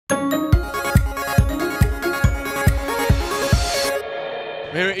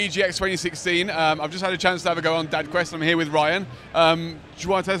We're here at EGX 2016. I've just had a chance to have a go on Dad Quest. I'm here with Ryan. Do you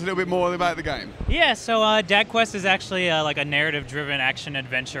want to tell us a little bit more about the game? Yeah, so Dad Quest is actually like a narrative-driven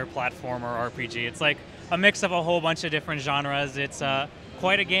action-adventure platformer RPG. It's like a mix of a whole bunch of different genres. It's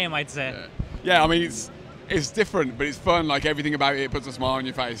quite a game, I'd say. Yeah, I mean, it's different, but it's fun. Like, everything about it puts a smile on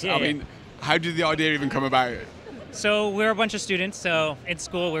your face. Yeah, I mean, how did the idea even come about? So we're a bunch of students, so in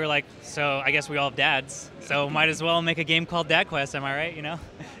school we were like, so I guess we all have dads, so might as well make a game called Dad Quest, am I right? You know,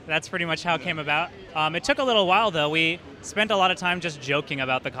 that's pretty much how it came about. It took a little while though. We spent a lot of time just joking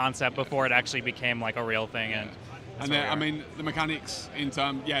about the concept before it actually became like a real thing. And I mean, the mechanics in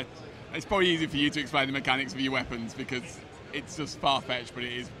terms, yeah, it's probably easy for you to explain the mechanics of your weapons because it's just far-fetched, but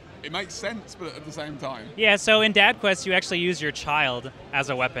it makes sense, but at the same time. Yeah, so in Dad Quest you actually use your child as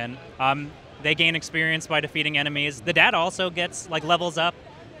a weapon. They gain experience by defeating enemies. The dad also gets like levels up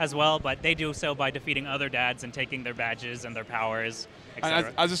as well, but they do so by defeating other dads and taking their badges and their powers, etc.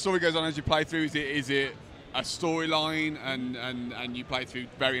 And as the story goes on, as you play through, is it a storyline and you play through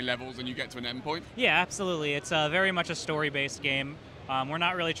varying levels and you get to an end point? Yeah, absolutely. It's very much a story-based game. We're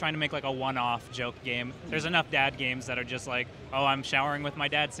not really trying to make like a one-off joke game. There's enough dad games that are just like, oh, I'm showering with my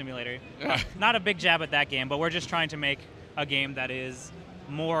dad simulator. Yeah. Not a big jab at that game, but we're just trying to make a game that is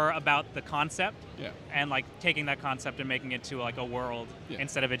more about the concept and like taking that concept and making it to like a world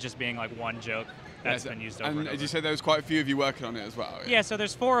instead of it just being like one joke that's been used over and over. And as you said, there was quite a few of you working on it as well. Yeah, so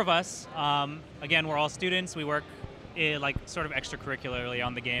there's 4 of us. Again, we're all students. We work like sort of extracurricularly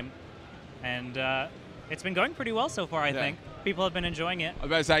on the game, and it's been going pretty well so far. I think people have been enjoying it. I was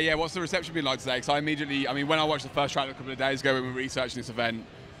about to say, yeah. What's the reception been like today? Because I mean, when I watched the first trailer a couple of days ago when we were researching this event,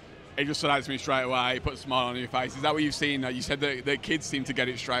 it just stood out to me straight away, put a smile on your face. Is that what you've seen? You said that the kids seem to get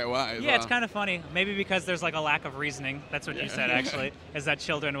it straight away as well. It's kind of funny. Maybe because there's like a lack of reasoning. That's what you said actually, is that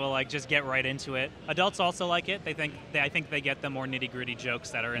children will like just get right into it. Adults also like it. I think they get the more nitty-gritty jokes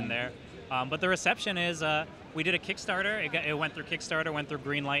that are in there. But the reception is, we did a Kickstarter. It went through Kickstarter, went through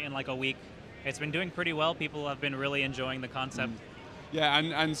Greenlight in like a week. It's been doing pretty well. People have been really enjoying the concept. Yeah,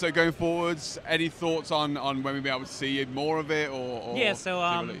 and so going forwards, any thoughts on when we'll be able to see more of it or yeah,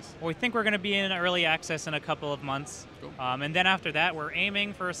 so we think we're going to be in early access in a couple of months. Cool. And then after that, we're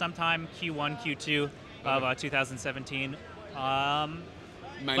aiming for sometime Q1, Q2 of 2017.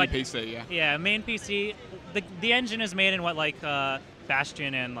 Mainly PC, yeah. Yeah, main PC. The engine is made in what, like,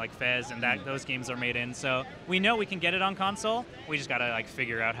 Bastion and like Fez and those games are made in, so we know we can get it on console. We just gotta like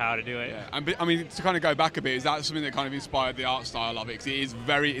figure out how to do it. Yeah, I mean, to kind of go back a bit, is that something that kind of inspired the art style of it? Because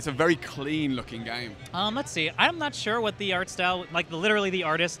it's a very clean looking game. Let's see. I'm not sure what the art style, like literally the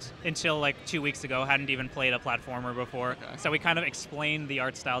artist until like 2 weeks ago hadn't even played a platformer before. Okay. So we kind of explained the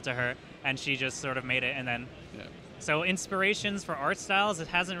art style to her, and she just sort of made it, and then. Yeah. So inspirations for art styles, it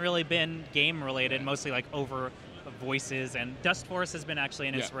hasn't really been game related, mostly like over voices, and Dust Force has been actually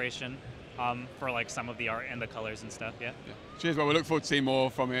an inspiration for like some of the art and the colors and stuff. Yeah. Cheers. Well, we look forward to seeing more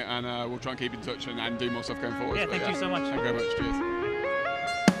from it, and we'll try and keep in touch and do more stuff going forward. Yeah, thank you so much. Thank you very much. Cheers.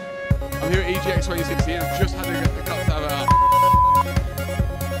 I'm here at EGX 2016. I've just had the guts to have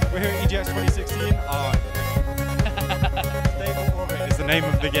We're here at EGX 2016. Stable Orbit is the name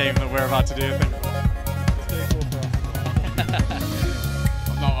of the game that we're about to do.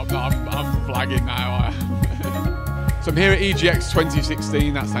 I'm flagging now. So I'm here at EGX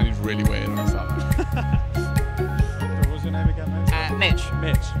 2016. That sounded really weird. What was your name again, Mitch? Mitch.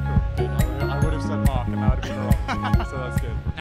 Mitch. Cool. Good. I would have said Mark, and that would have been wrong. So that's good.